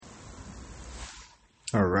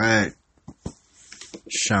All right,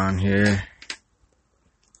 Sean here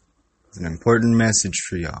with an important message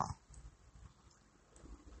for y'all.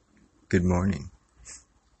 Good morning.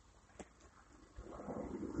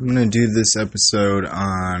 I'm going to do this episode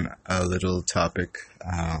on a little topic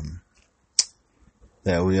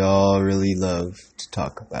that we all really love to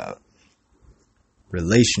talk about.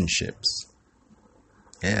 Relationships.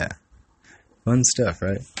 Yeah. Fun stuff,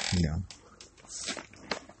 right? You know.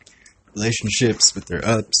 Relationships with their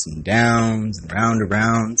ups and downs and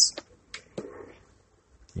roundabounds.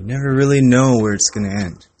 You never really know where it's going to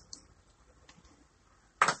end.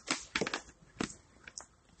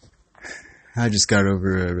 I just got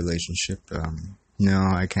over a relationship. No,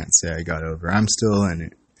 I can't say I got over. I'm still in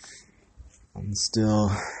it. I'm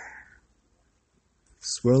still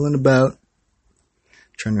swirling about,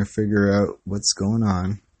 trying to figure out what's going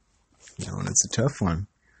on. You know, and it's a tough one.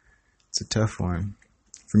 It's a tough one.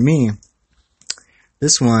 For me,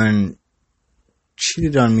 this one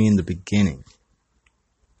cheated on me in the beginning.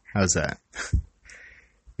 How's that?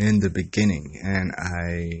 In the beginning. And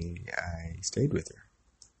I stayed with her.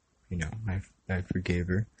 You know, I forgave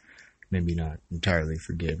her. Maybe not entirely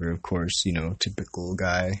forgave her, of course. You know, typical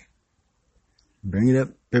guy. Bring it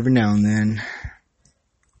up every now and then.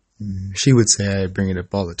 She would say I bring it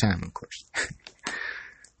up all the time, of course.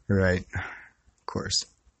 Right. Of course.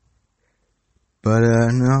 But,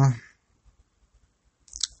 no.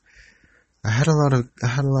 I had a lot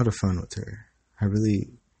of fun with her. I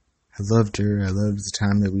loved her. I loved the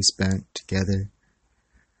time that we spent together.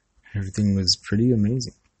 Everything was pretty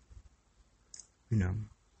amazing. You know.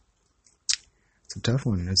 It's a tough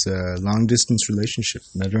one. It's a long distance relationship.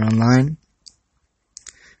 Met her online.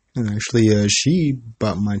 And actually, she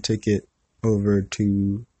bought my ticket over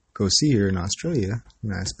to go see her in Australia.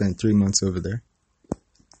 And I spent 3 months over there.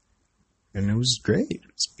 And it was great. It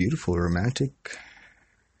was beautiful, romantic,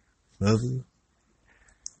 lovely.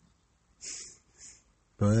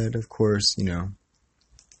 But, of course, you know,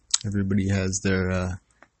 everybody has their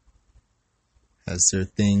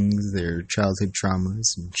things, their childhood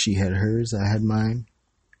traumas. And she had hers, I had mine.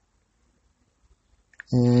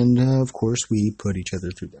 And, of course, we put each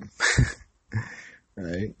other through them.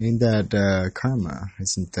 Right? Ain't that karma?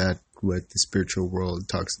 Isn't that what the spiritual world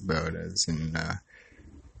talks about as in...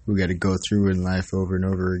 we got to go through in life over and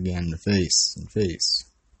over again, face and face.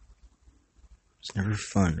 It's never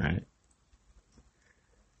fun, right?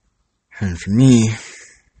 And for me,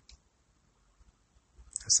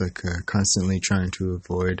 it's like constantly trying to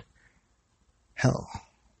avoid hell,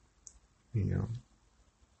 you know.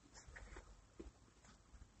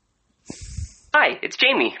 Hi, it's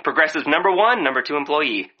Jamie, Progressive's #1, #2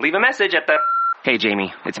 employee. Leave a message at the... Hey,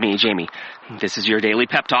 Jamie, it's me, Jamie. This is your daily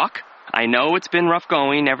pep talk. I know it's been rough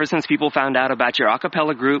going ever since people found out about your a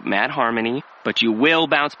cappella group, Mad Harmony, but you will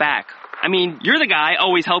bounce back. I mean, you're the guy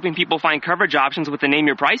always helping people find coverage options with the Name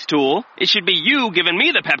Your Price tool. It should be you giving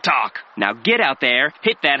me the pep talk. Now get out there,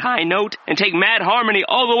 hit that high note, and take Mad Harmony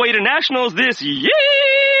all the way to nationals this year!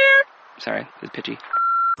 Sorry, it's pitchy.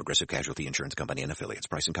 Progressive Casualty Insurance Company and Affiliates.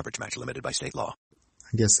 Price and coverage match limited by state law.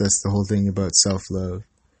 I guess that's the whole thing about self-love.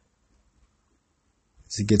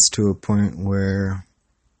 It gets to a point where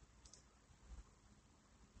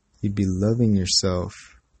you'd be loving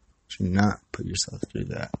yourself to not put yourself through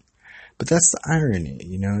that. But that's the irony,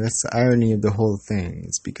 you know, that's the irony of the whole thing.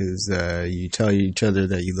 It's because you tell each other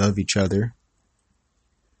that you love each other.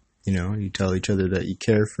 You know, you tell each other that you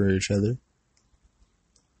care for each other.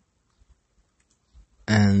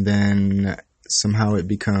 And then somehow it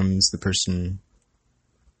becomes the person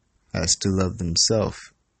has to love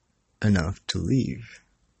themselves enough to leave.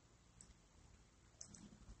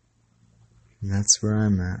 And that's where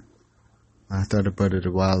I'm at. I thought about it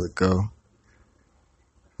a while ago.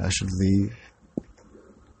 I should leave.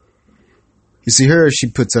 You see her, she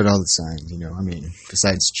puts out all the signs, you know. I mean,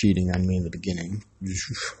 besides cheating on me in the beginning.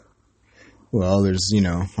 Well, there's, you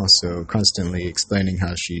know, also constantly explaining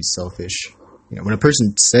how she's selfish. You know, when a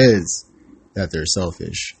person says that they're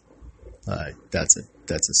selfish, that's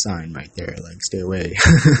a sign right there. Like, stay away.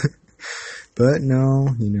 But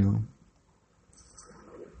no, you know,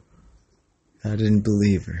 I didn't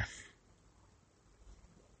believe her.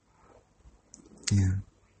 Yeah.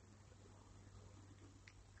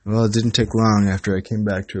 Well, it didn't take long after I came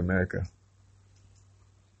back to America.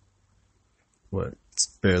 It's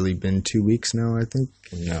barely been 2 weeks now, I think.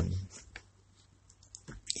 And,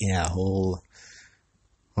 yeah, whole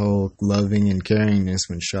loving and caringness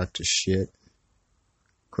went shot to shit.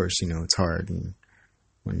 Of course, you know, it's hard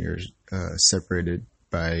when you're separated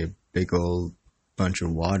by a big old bunch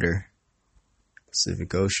of water,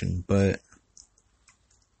 Pacific Ocean, but,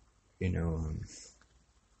 you know,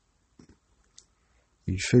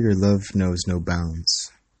 You figure love knows no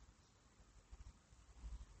bounds.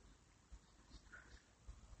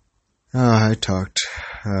 I talked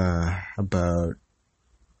about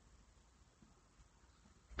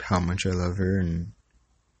how much I love her and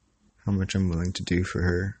how much I'm willing to do for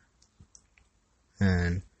her.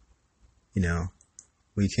 And,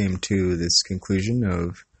 we came to this conclusion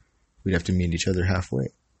of we'd have to meet each other halfway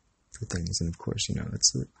for things. And of course,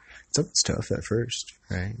 it's always tough at first,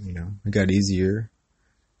 right? It got easier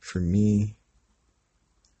for me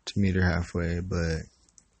to meet her halfway, but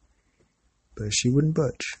she wouldn't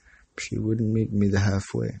budge. She wouldn't meet me the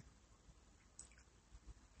halfway.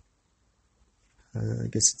 I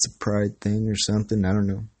guess it's a pride thing or something. I don't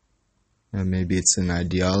know. Maybe it's an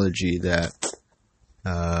ideology that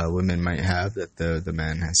women might have, that the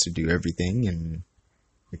man has to do everything and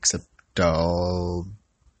accept all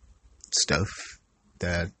stuff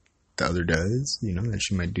that the other does, that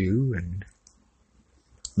she might do, and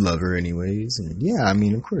love her anyways. And yeah,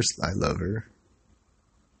 of course I love her.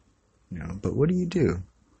 But what do you do?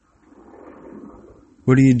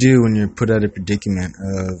 What do you do when you're put at a predicament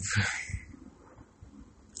of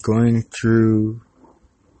going through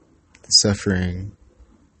the suffering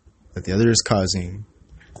that the other is causing,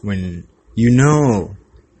 when you know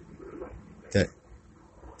that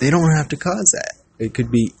they don't have to cause that? It could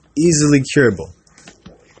be easily curable,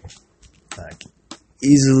 like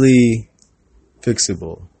easily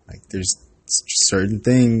fixable. Like there's certain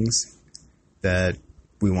things that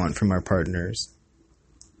we want from our partners,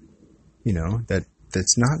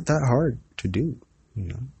 that's not that hard to do,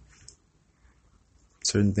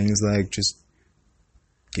 Certain things like just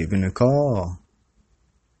giving a call,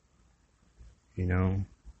 giving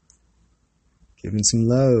some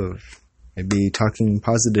love, maybe talking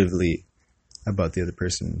positively about the other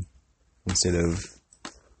person instead of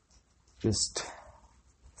just,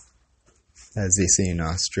 as they say in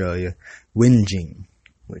Australia, whinging,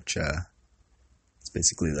 which it's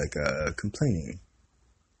basically like complaining.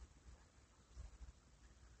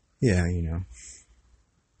 Yeah,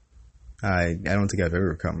 I don't think I've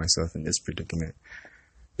ever caught myself in this predicament.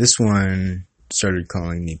 This one started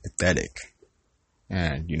calling me pathetic.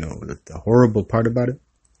 And, the horrible part about it?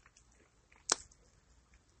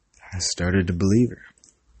 I started to believe her.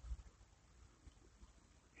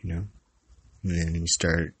 And then you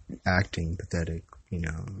start acting pathetic,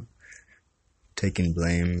 taking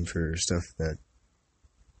blame for stuff that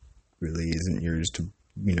really isn't yours to,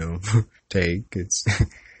 take. It's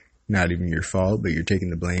not even your fault, but you're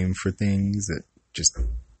taking the blame for things that just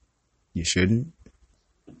you shouldn't.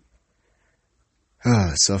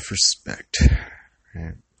 Self-respect.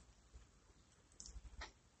 Right?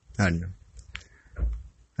 I don't know.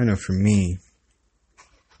 I know for me,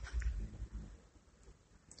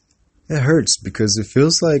 it hurts because it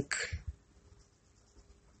feels like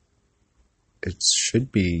it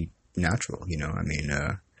should be natural,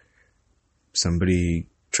 somebody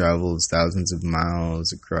travels thousands of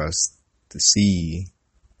miles across the sea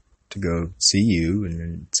to go see you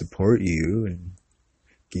and support you and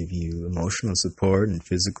give you emotional support and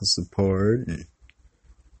physical support and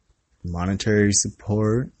monetary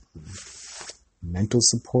support, mental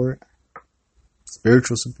support,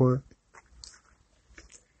 spiritual support.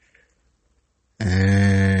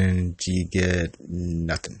 And you get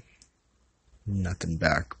nothing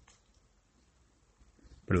back,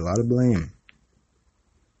 but a lot of blame.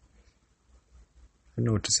 I don't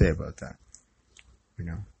know what to say about that.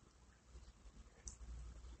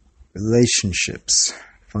 Relationships,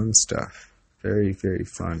 fun stuff, very, very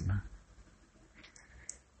fun.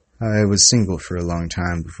 I was single for a long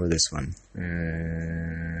time before this one,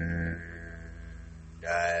 and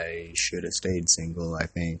I should have stayed single, I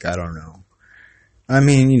think. I don't know.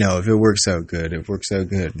 If it works out good, it works out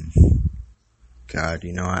good. God,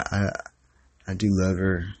 I do love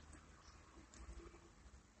her.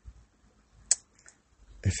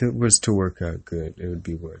 If it was to work out good, it would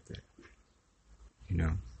be worth it.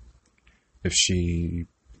 If she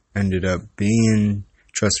ended up being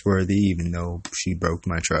trustworthy, even though she broke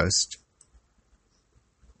my trust,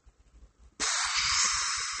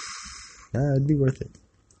 yeah, it'd be worth it.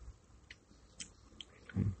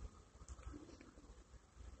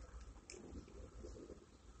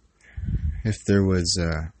 If there was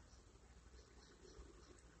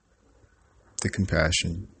the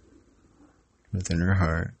compassion within her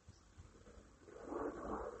heart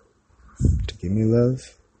to give me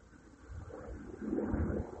love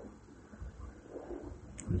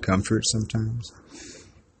and comfort sometimes,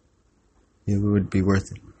 it would be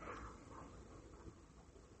worth it.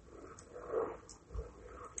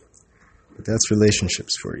 But that's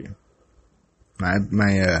relationships for you. My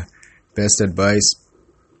best advice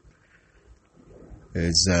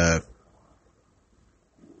is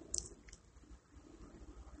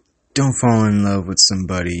don't fall in love with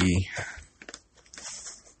somebody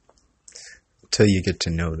until you get to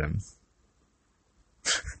know them.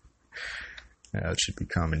 That should be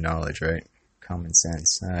common knowledge, right? Common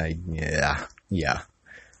sense. Yeah.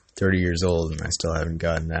 30 years old and I still haven't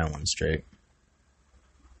gotten that one straight.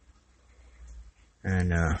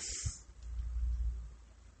 And,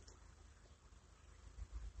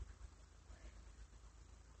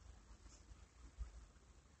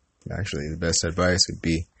 actually, the best advice would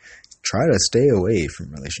be try to stay away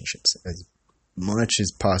from relationships as much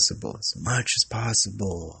as possible. As much as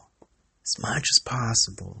possible. As much as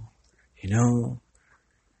possible. You know?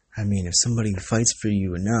 I mean, if somebody fights for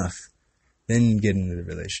you enough, then get into the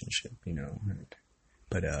relationship, you know.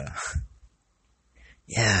 But,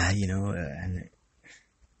 yeah, you know, and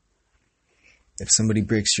if somebody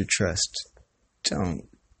breaks your trust, don't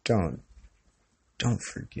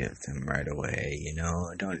forgive them right away, you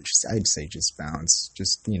know. I'd say just bounce.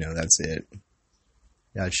 Just, you know, that's it.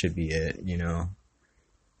 That should be it, you know.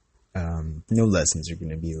 No lessons are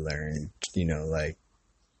going to be learned, you know, like,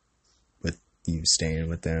 with you staying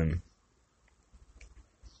with them.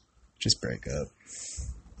 Just break up.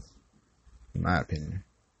 In my opinion.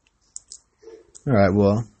 Alright,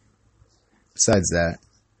 well, besides that,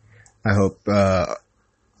 I hope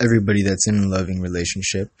everybody that's in a loving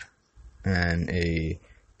relationship and a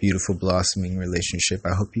beautiful blossoming relationship,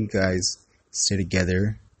 I hope you guys stay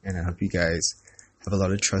together, and I hope you guys have a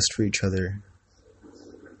lot of trust for each other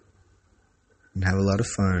and have a lot of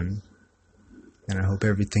fun, and I hope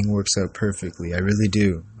everything works out perfectly. I really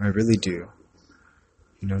do.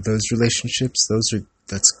 You know, those relationships,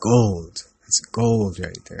 that's gold. That's gold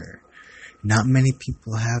right there. Not many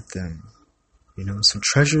people have them. You know, so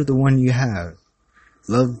treasure the one you have.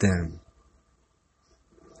 Love them.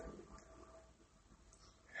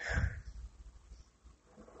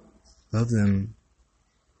 Love them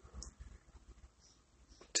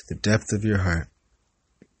to the depth of your heart.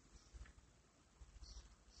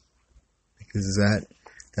 Because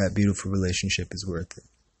that beautiful relationship is worth it.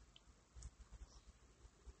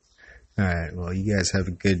 Alright, well, you guys have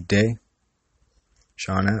a good day.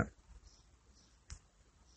 Sean out.